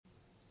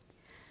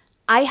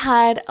I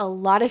had a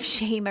lot of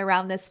shame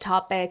around this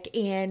topic,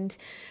 and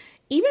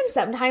even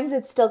sometimes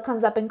it still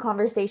comes up in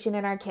conversation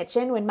in our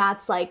kitchen when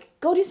Matt's like,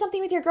 go do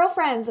something with your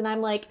girlfriends. And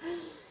I'm like,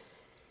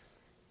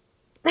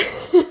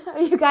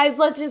 you guys,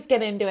 let's just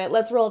get into it.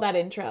 Let's roll that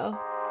intro.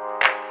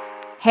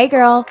 Hey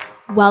girl,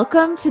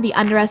 welcome to the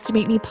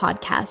Underestimate Me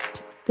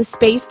podcast, the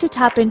space to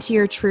tap into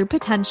your true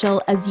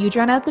potential as you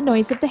drown out the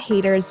noise of the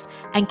haters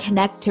and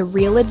connect to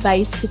real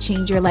advice to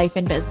change your life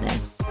and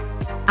business.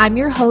 I'm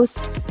your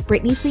host,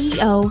 Brittany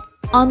CEO,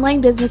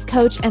 online business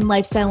coach and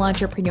lifestyle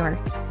entrepreneur,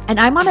 and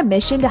I'm on a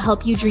mission to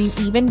help you dream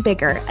even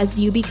bigger as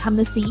you become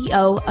the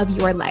CEO of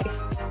your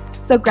life.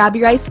 So grab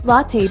your iced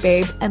latte,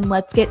 babe, and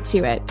let's get to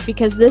it,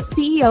 because this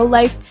CEO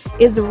life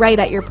is right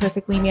at your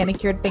perfectly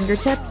manicured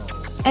fingertips,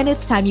 and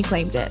it's time you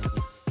claimed it.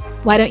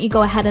 Why don't you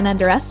go ahead and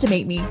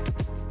underestimate me?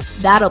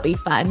 That'll be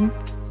fun.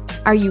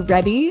 Are you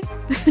ready?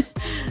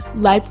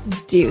 Let's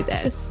do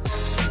this.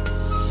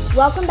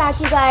 Welcome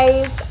back, you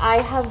guys. I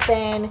have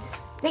been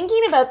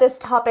thinking about this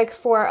topic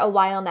for a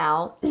while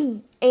now,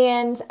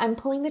 and I'm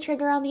pulling the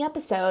trigger on the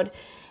episode.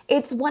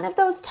 It's one of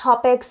those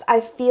topics I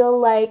feel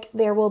like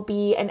there will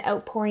be an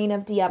outpouring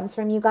of DMs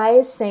from you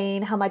guys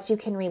saying how much you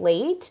can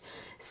relate.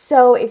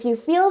 So if you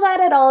feel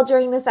that at all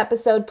during this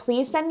episode,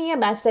 please send me a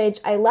message.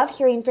 I love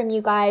hearing from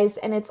you guys,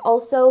 and it's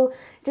also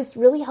just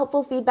really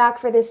helpful feedback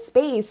for this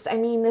space. I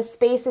mean, this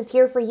space is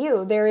here for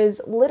you. There is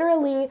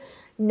literally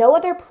no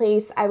other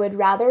place I would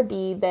rather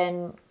be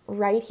than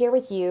right here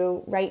with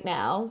you right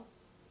now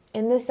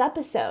in this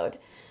episode.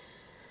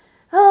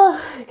 Oh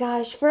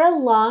gosh, for a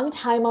long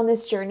time on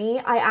this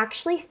journey, I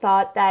actually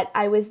thought that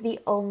I was the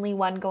only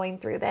one going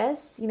through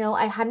this. You know,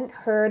 I hadn't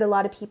heard a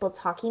lot of people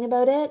talking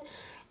about it,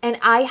 and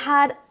I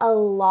had a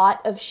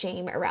lot of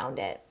shame around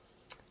it.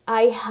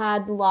 I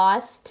had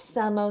lost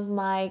some of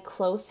my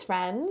close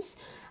friends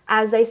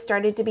as I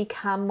started to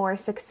become more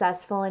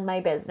successful in my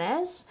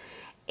business.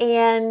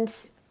 And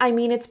I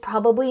mean, it's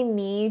probably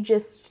me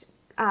just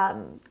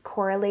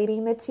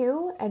correlating the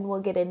two, and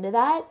we'll get into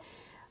that.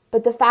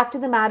 But the fact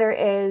of the matter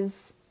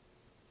is,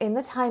 in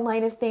the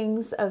timeline of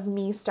things of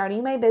me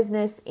starting my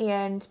business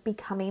and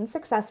becoming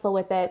successful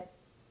with it,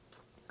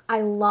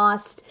 I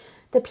lost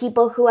the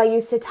people who I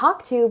used to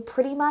talk to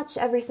pretty much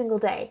every single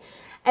day.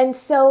 And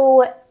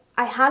so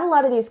I had a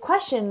lot of these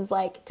questions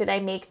like, did I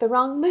make the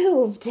wrong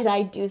move? Did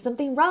I do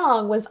something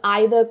wrong? Was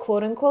I the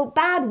quote unquote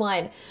bad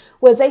one?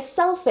 Was I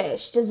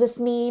selfish? Does this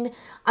mean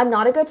I'm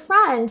not a good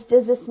friend?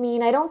 Does this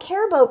mean I don't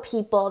care about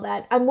people,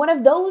 that I'm one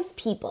of those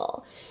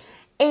people?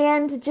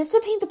 And just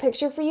to paint the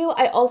picture for you,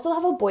 I also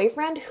have a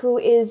boyfriend who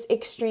is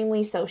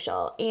extremely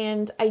social.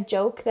 And I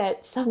joke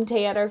that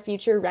someday at our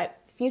future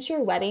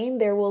wedding,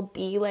 there will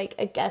be like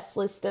a guest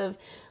list of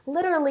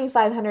literally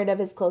 500 of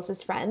his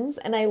closest friends.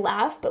 And I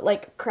laugh, but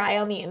like cry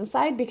on the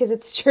inside because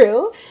it's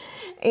true.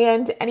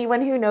 And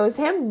anyone who knows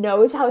him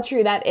knows how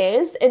true that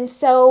is. And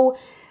so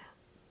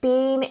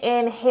being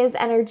in his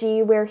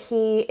energy where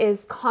he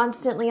is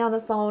constantly on the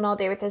phone all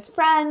day with his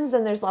friends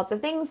and there's lots of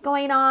things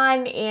going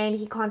on and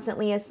he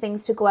constantly has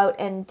things to go out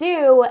and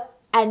do,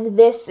 and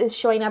this is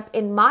showing up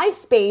in my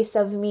space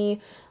of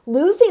me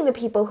losing the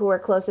people who are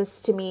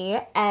closest to me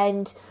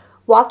and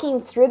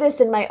walking through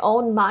this in my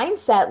own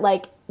mindset,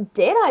 like,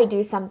 did I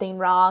do something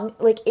wrong?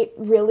 Like, it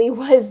really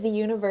was the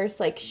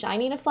universe like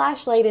shining a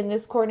flashlight in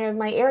this corner of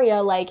my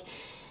area, like,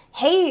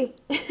 hey,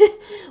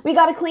 we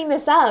got to clean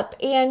this up.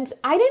 And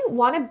I didn't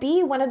want to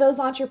be one of those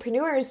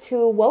entrepreneurs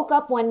who woke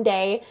up one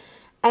day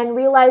and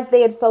realized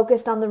they had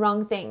focused on the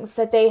wrong things,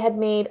 that they had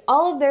made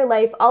all of their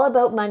life all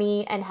about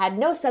money and had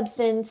no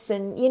substance,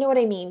 and you know what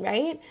I mean,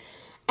 right?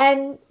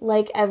 And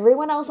like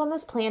everyone else on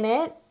this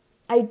planet,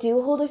 I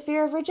do hold a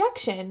fear of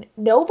rejection.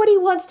 Nobody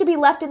wants to be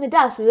left in the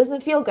dust. It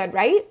doesn't feel good,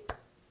 right?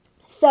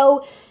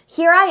 So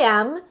here I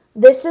am.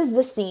 This is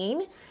the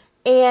scene.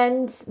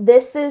 And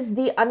this is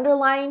the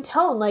underlying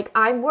tone. Like,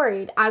 I'm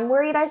worried. I'm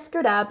worried I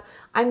screwed up.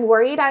 I'm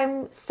worried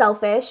I'm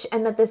selfish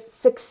and that this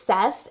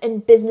success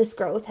and business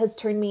growth has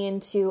turned me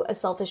into a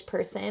selfish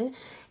person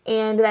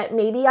and that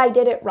maybe I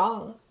did it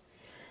wrong.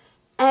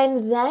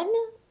 And then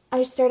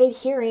I started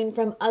hearing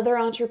from other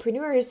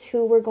entrepreneurs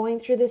who were going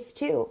through this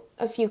too.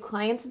 A few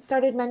clients had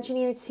started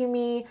mentioning it to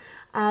me,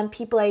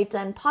 people I'd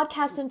done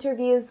podcast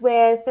interviews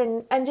with,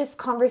 and just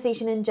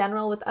conversation in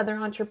general with other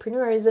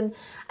entrepreneurs. And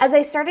as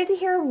I started to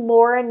hear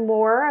more and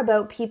more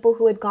about people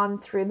who had gone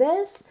through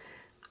this,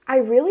 I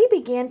really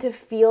began to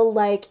feel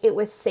like it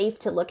was safe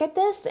to look at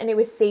this and it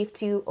was safe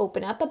to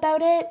open up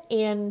about it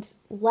and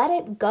let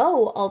it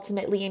go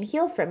ultimately and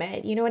heal from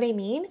it. You know what I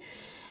mean?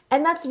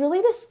 And that's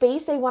really the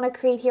space I want to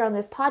create here on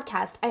this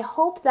podcast. I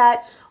hope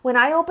that when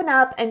I open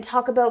up and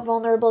talk about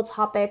vulnerable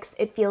topics,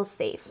 it feels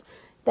safe.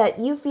 That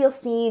you feel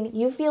seen,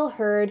 you feel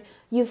heard,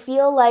 you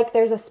feel like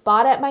there's a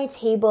spot at my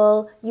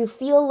table, you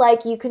feel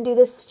like you can do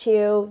this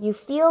too, you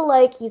feel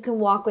like you can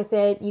walk with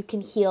it, you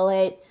can heal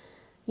it,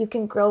 you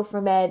can grow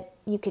from it,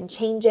 you can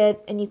change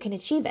it, and you can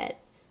achieve it.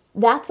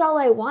 That's all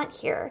I want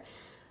here.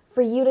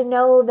 For you to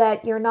know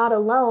that you're not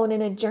alone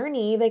in a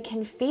journey that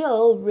can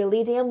feel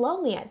really damn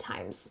lonely at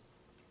times.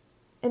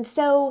 And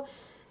so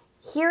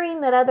hearing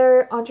that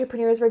other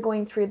entrepreneurs were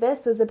going through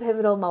this was a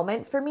pivotal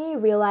moment for me,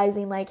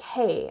 realizing like,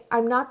 hey,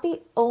 I'm not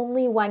the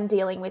only one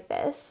dealing with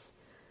this.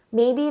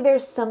 Maybe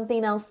there's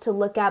something else to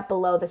look at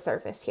below the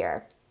surface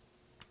here.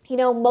 You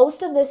know,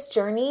 most of this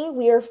journey,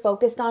 we are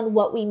focused on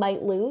what we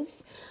might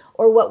lose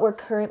or what we're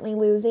currently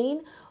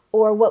losing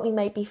or what we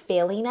might be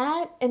failing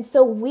at. And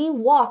so we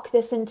walk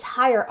this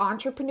entire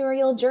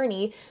entrepreneurial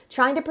journey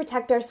trying to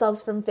protect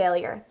ourselves from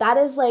failure. That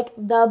is like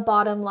the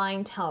bottom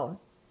line tone.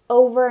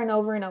 Over and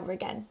over and over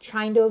again,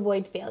 trying to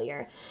avoid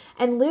failure.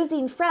 And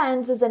losing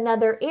friends is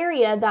another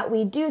area that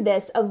we do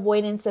this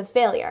avoidance of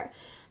failure.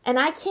 And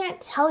I can't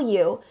tell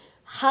you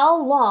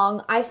how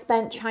long I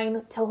spent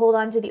trying to hold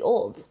on to the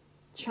old,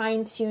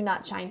 trying to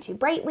not shine too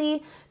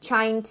brightly,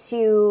 trying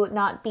to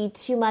not be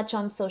too much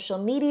on social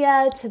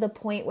media to the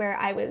point where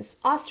I was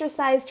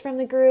ostracized from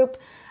the group,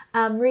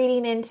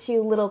 reading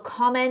into little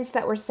comments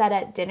that were said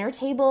at dinner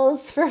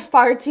tables for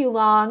far too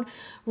long,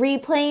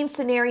 replaying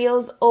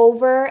scenarios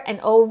over and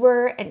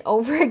over and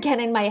over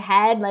again in my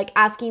head, like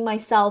asking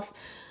myself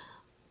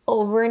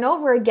over and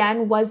over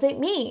again, was it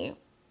me?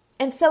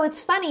 And so it's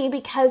funny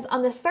because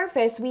on the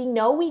surface, we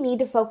know we need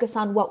to focus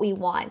on what we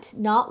want,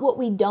 not what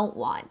we don't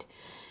want.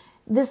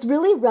 This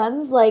really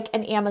runs like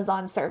an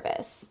Amazon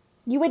service.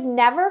 You would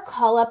never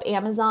call up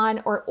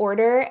Amazon or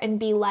order and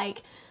be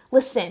like,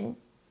 listen,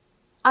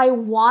 I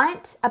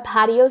want a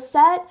patio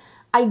set.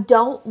 I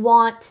don't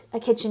want a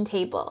kitchen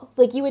table.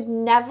 Like you would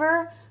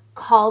never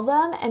call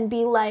them and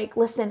be like,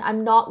 listen,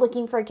 I'm not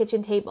looking for a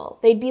kitchen table.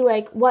 They'd be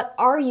like, what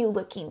are you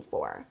looking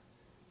for?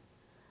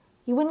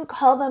 You wouldn't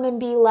call them and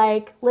be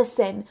like,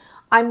 listen,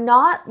 I'm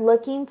not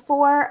looking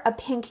for a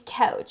pink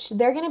couch.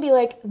 They're going to be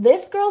like,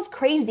 this girl's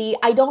crazy.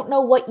 I don't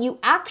know what you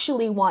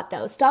actually want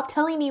though. Stop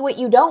telling me what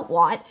you don't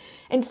want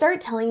and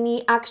start telling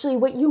me actually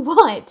what you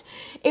want.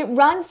 It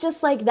runs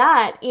just like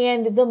that.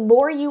 And the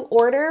more you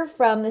order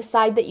from the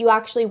side that you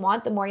actually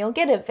want, the more you'll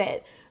get of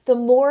it. The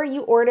more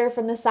you order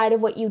from the side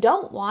of what you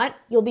don't want,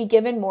 you'll be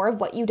given more of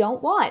what you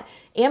don't want.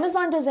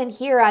 Amazon doesn't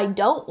hear, I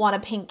don't want a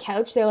pink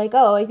couch. They're like,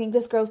 oh, I think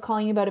this girl's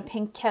calling you about a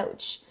pink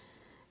couch.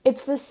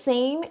 It's the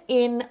same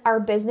in our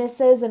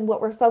businesses and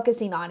what we're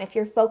focusing on. If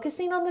you're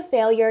focusing on the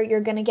failure,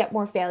 you're going to get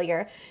more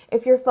failure.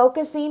 If you're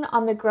focusing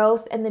on the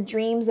growth and the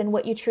dreams and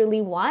what you truly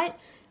want,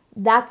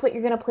 that's what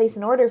you're going to place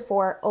an order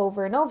for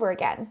over and over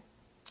again.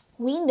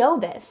 We know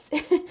this,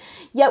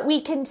 yet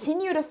we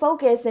continue to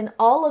focus in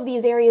all of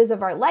these areas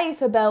of our life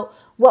about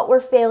what we're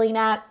failing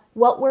at,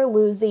 what we're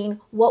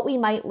losing, what we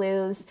might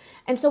lose.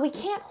 And so we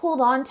can't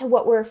hold on to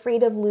what we're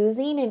afraid of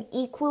losing and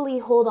equally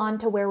hold on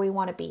to where we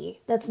want to be.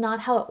 That's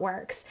not how it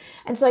works.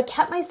 And so I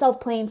kept myself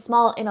playing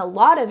small in a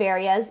lot of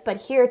areas,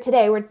 but here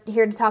today, we're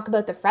here to talk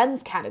about the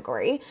friends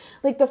category.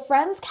 Like the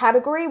friends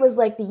category was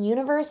like the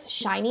universe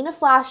shining a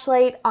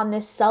flashlight on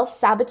this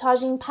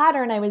self-sabotaging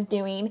pattern I was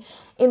doing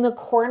in the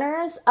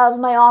corners of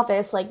my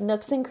office, like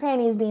nooks and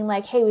crannies, being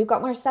like, hey, we've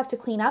got more stuff to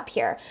clean up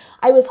here.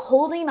 I was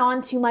holding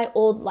on to my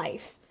old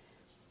life.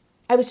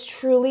 I was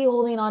truly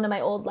holding on to my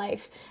old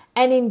life.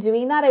 And in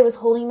doing that, I was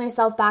holding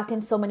myself back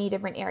in so many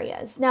different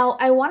areas. Now,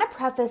 I want to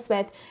preface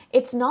with,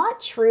 it's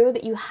not true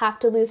that you have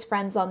to lose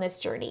friends on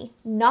this journey.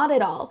 Not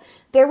at all.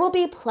 There will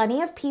be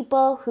plenty of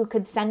people who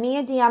could send me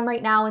a DM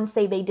right now and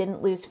say they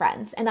didn't lose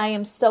friends. And I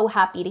am so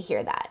happy to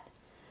hear that.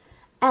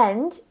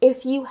 And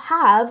if you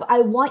have, I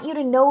want you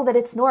to know that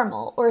it's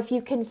normal. Or if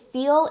you can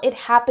feel it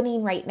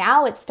happening right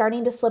now, it's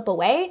starting to slip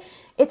away,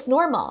 it's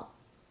normal.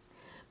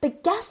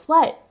 But guess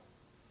what?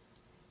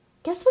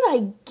 Guess what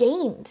I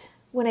gained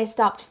when I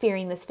stopped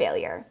fearing this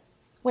failure?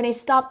 When I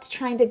stopped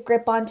trying to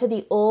grip onto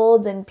the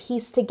old and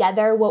piece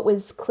together what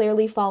was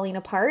clearly falling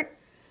apart?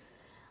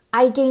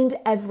 I gained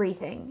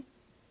everything.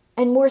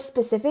 And more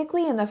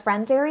specifically in the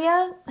friends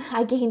area,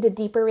 I gained a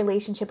deeper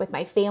relationship with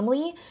my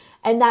family.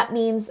 And that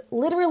means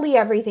literally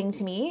everything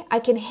to me.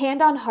 I can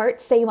hand on heart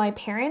say my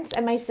parents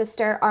and my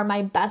sister are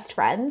my best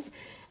friends.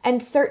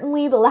 And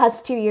certainly the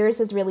last 2 years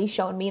has really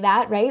shown me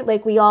that, right?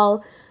 Like we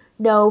all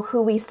know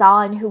who we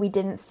saw and who we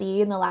didn't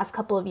see in the last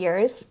couple of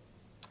years.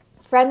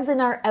 Friends in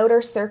our outer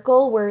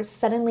circle were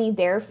suddenly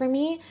there for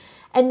me.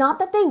 And not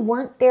that they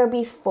weren't there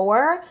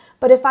before,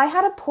 but if I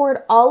had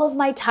poured all of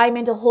my time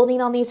into holding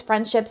on these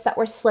friendships that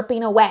were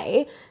slipping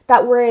away,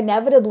 that were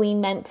inevitably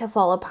meant to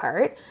fall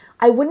apart,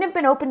 I wouldn't have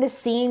been open to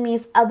seeing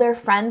these other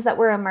friends that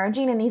were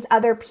emerging and these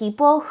other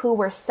people who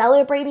were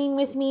celebrating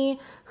with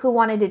me, who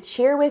wanted to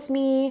cheer with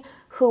me,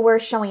 who were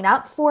showing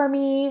up for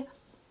me.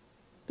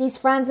 These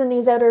friends in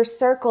these outer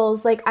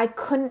circles, like I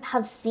couldn't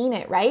have seen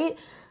it, right?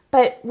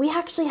 But we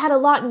actually had a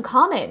lot in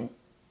common.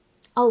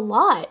 A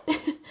lot.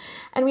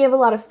 And we have a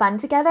lot of fun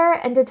together.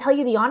 And to tell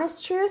you the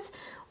honest truth,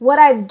 what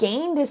I've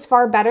gained is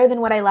far better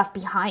than what I left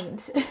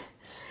behind.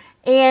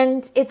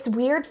 And it's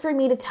weird for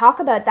me to talk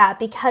about that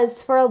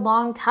because for a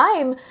long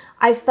time,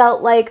 I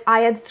felt like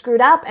I had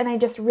screwed up and I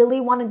just really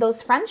wanted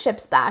those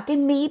friendships back.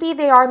 And maybe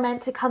they are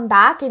meant to come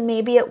back and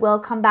maybe it will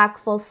come back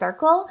full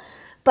circle.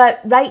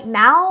 But right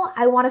now,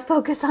 I want to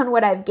focus on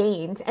what I've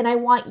gained. And I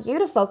want you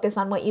to focus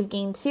on what you've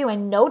gained too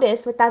and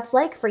notice what that's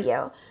like for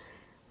you.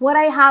 What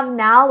I have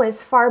now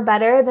is far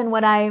better than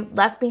what I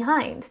left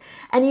behind.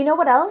 And you know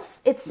what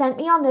else? It sent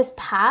me on this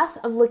path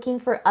of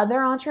looking for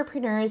other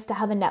entrepreneurs to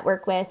have a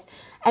network with.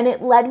 And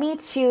it led me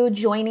to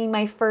joining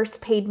my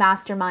first paid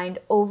mastermind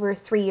over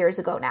 3 years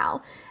ago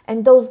now.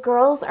 And those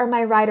girls are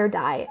my ride or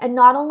die. And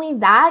not only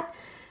that,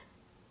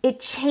 it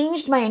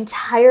changed my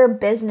entire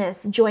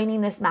business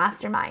joining this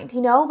mastermind.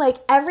 Like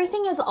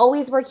everything is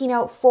always working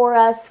out for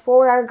us,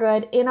 for our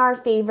good, in our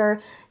favor.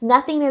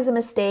 Nothing is a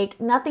mistake.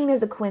 Nothing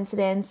is a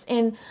coincidence.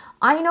 And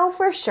I know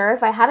for sure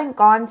if I hadn't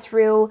gone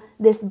through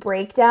this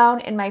breakdown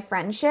in my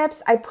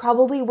friendships, I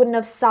probably wouldn't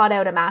have sought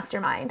out a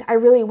mastermind. I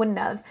really wouldn't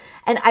have.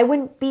 And I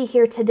wouldn't be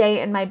here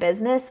today in my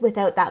business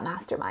without that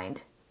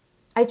mastermind.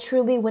 I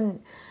truly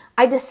wouldn't.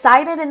 I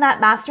decided in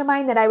that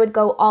mastermind that I would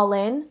go all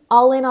in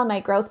on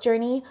my growth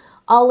journey,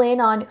 all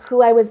in on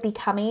who I was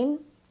becoming.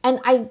 And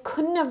I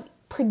couldn't have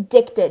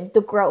predicted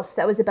the growth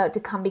that was about to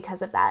come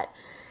because of that.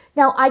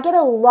 Now, I get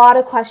a lot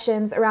of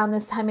questions around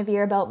this time of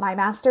year about my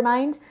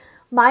mastermind.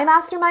 My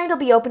mastermind will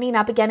be opening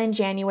up again in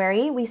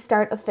January. We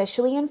start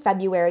officially in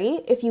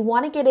February. If you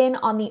want to get in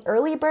on the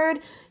early bird,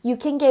 you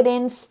can get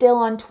in still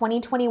on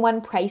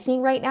 2021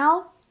 pricing right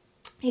now.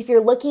 If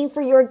you're looking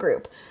for your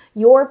group,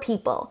 your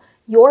people,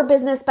 your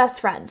business best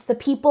friends, the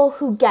people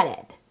who get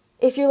it.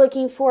 If you're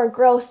looking for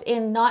growth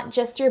in not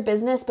just your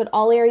business, but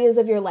all areas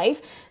of your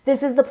life,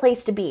 this is the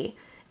place to be.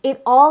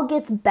 It all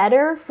gets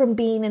better from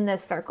being in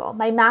this circle.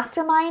 My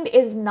mastermind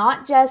is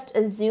not just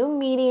a Zoom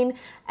meeting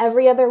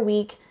every other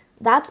week.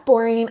 That's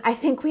boring. I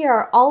think we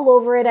are all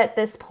over it at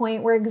this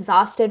point. We're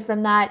exhausted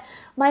from that.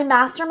 My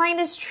mastermind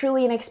is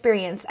truly an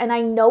experience, and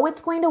I know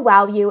it's going to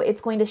wow you.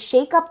 It's going to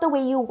shake up the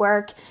way you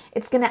work.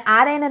 It's going to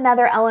add in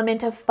another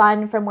element of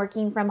fun from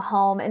working from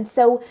home. And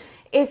so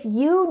if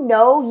you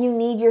know you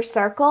need your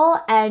circle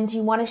and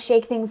you want to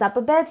shake things up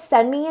a bit,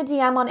 send me a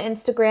DM on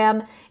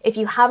Instagram if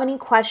you have any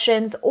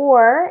questions,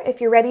 or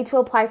if you're ready to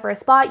apply for a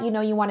spot,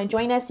 you want to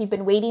join us, you've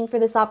been waiting for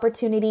this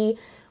opportunity.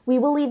 We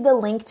will leave the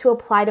link to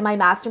apply to my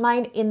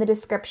mastermind in the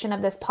description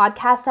of this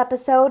podcast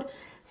episode.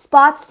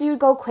 Spots do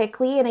go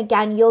quickly, and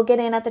again, you'll get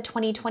in at the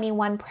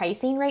 2021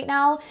 pricing right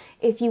now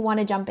if you want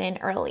to jump in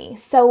early.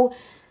 So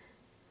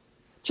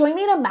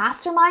joining a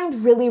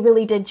mastermind really,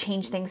 really did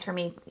change things for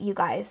me, you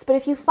guys. But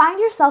if you find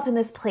yourself in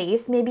this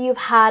place, maybe you've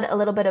had a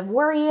little bit of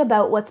worry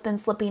about what's been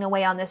slipping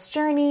away on this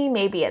journey.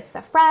 Maybe it's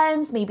the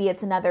friends, maybe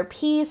it's another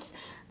piece.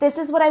 This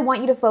is what I want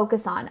you to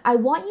focus on. I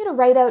want you to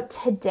write out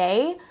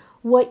today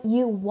what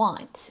you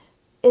want.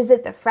 Is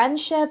it the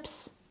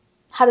friendships?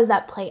 How does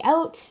that play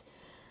out?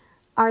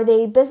 Are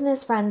they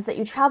business friends that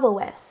you travel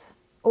with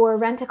or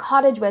rent a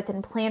cottage with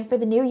and plan for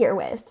the new year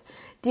with?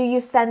 Do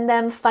you send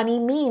them funny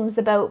memes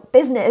about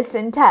business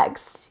in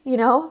text?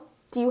 Do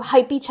you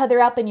hype each other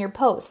up in your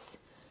posts?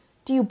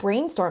 Do you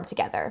brainstorm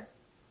together?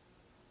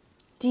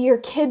 Do your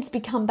kids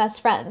become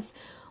best friends?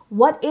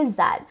 What is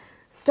that?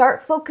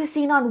 Start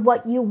focusing on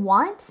what you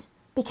want,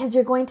 because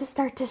you're going to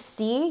start to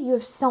see you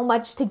have so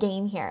much to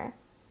gain here.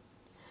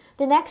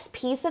 The next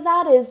piece of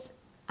that is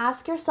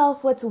ask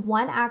yourself what's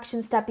one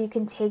action step you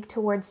can take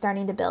towards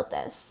starting to build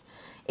this.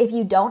 If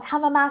you don't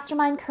have a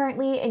mastermind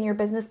currently in your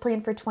business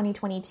plan for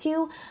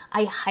 2022,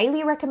 I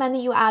highly recommend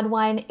that you add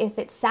one. If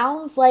it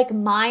sounds like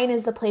mine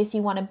is the place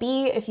you want to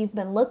be, if you've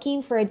been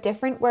looking for a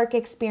different work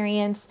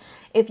experience,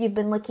 if you've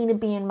been looking to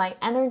be in my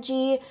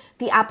energy,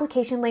 the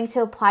application link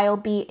to apply will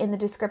be in the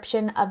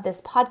description of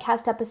this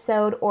podcast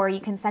episode, or you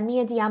can send me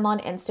a DM on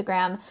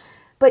Instagram.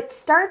 But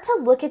start to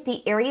look at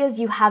the areas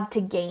you have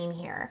to gain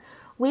here.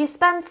 We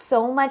spend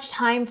so much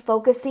time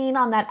focusing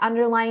on that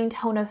underlying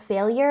tone of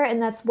failure,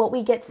 and that's what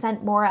we get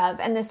sent more of.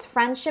 And this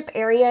friendship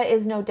area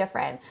is no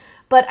different.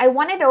 But I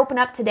wanted to open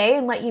up today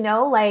and let you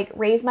know,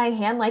 raise my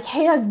hand,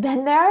 hey, I've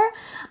been there.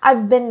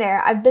 I've been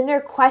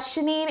there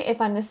questioning if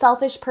I'm the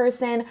selfish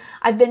person.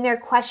 I've been there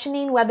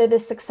questioning whether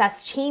this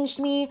success changed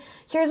me.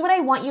 Here's what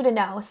I want you to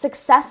know.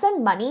 Success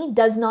and money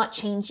does not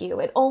change you.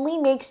 It only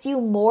makes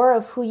you more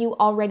of who you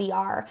already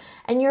are.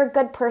 And you're a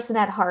good person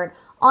at heart.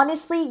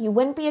 Honestly, you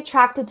wouldn't be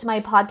attracted to my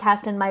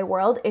podcast and my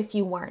world if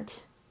you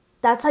weren't.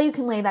 That's how you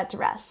can lay that to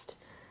rest.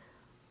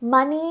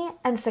 Money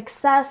and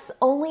success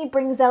only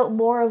brings out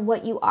more of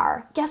what you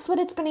are. Guess what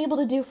it's been able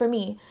to do for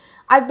me?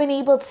 I've been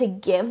able to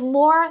give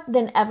more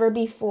than ever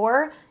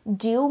before,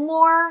 do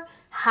more,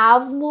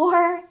 have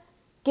more,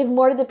 give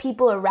more to the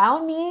people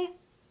around me.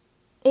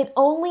 It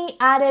only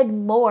added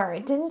more.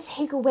 It didn't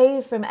take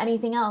away from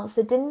anything else.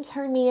 It didn't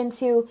turn me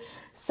into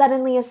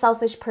suddenly a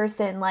selfish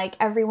person like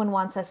everyone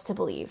wants us to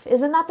believe.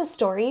 Isn't that the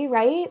story,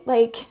 right?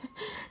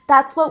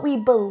 That's what we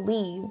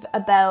believe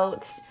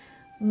about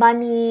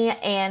money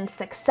and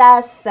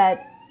success,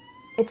 that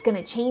it's going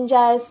to change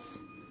us.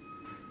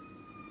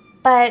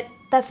 But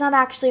that's not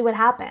actually what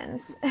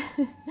happens.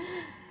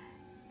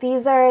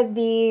 These are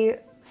the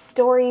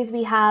stories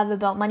we have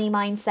about money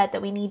mindset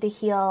that we need to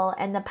heal,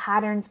 and the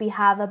patterns we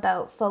have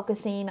about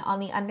focusing on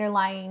the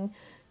underlying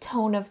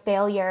tone of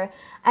failure.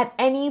 At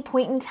any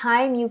point in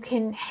time, you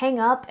can hang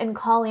up and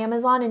call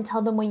Amazon and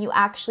tell them what you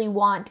actually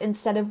want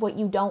instead of what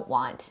you don't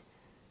want.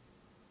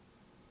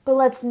 But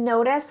let's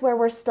notice where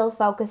we're still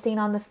focusing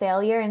on the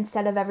failure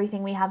instead of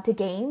everything we have to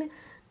gain.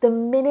 The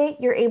minute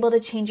you're able to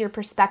change your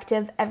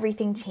perspective,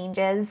 everything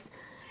changes.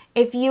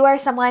 If you are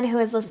someone who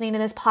is listening to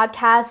this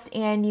podcast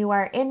and you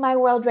are in my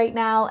world right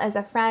now as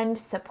a friend,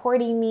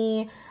 supporting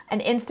me, an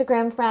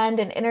Instagram friend,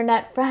 an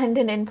internet friend,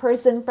 an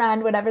in-person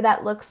friend, whatever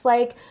that looks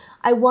like,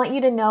 I want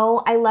you to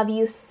know I love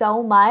you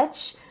so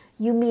much.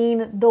 You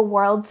mean the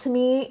world to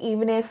me,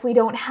 even if we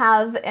don't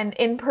have an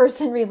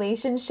in-person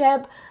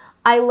relationship.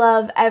 I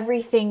love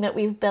everything that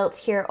we've built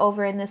here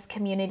over in this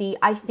community.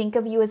 I think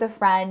of you as a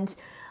friend.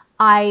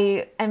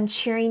 I am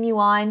cheering you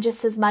on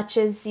just as much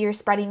as you're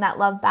spreading that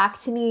love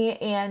back to me.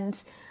 And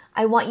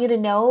I want you to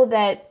know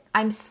that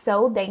I'm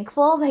so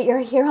thankful that you're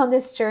here on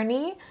this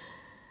journey.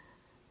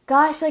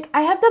 Gosh,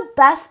 I have the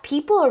best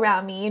people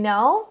around me, and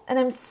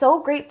I'm so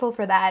grateful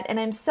for that. And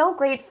I'm so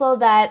grateful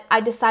that I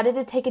decided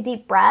to take a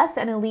deep breath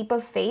and a leap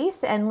of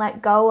faith and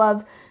let go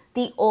of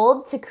the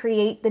old to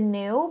create the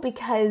new,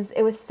 because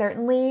it was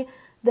certainly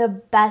the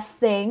best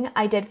thing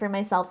I did for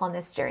myself on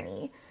this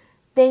journey.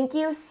 Thank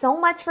you so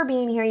much for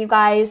being here, you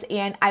guys,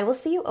 and I will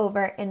see you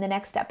over in the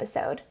next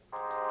episode.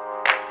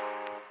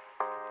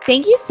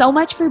 Thank you so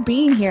much for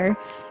being here.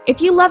 If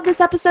you love this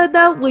episode,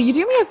 though, will you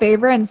do me a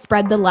favor and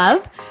spread the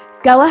love?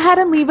 Go ahead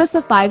and leave us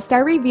a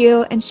 5-star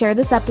review and share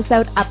this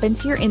episode up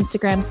into your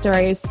Instagram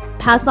stories.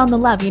 Pass on the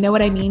love, you know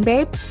what I mean,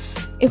 babe?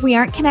 If we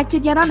aren't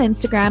connected yet on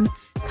Instagram,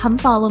 come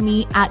follow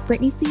me at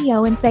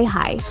BrittanyCEO and say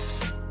hi.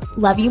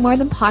 Love you more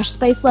than Posh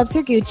Spice loves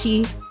her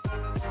Gucci.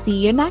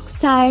 See you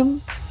next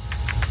time.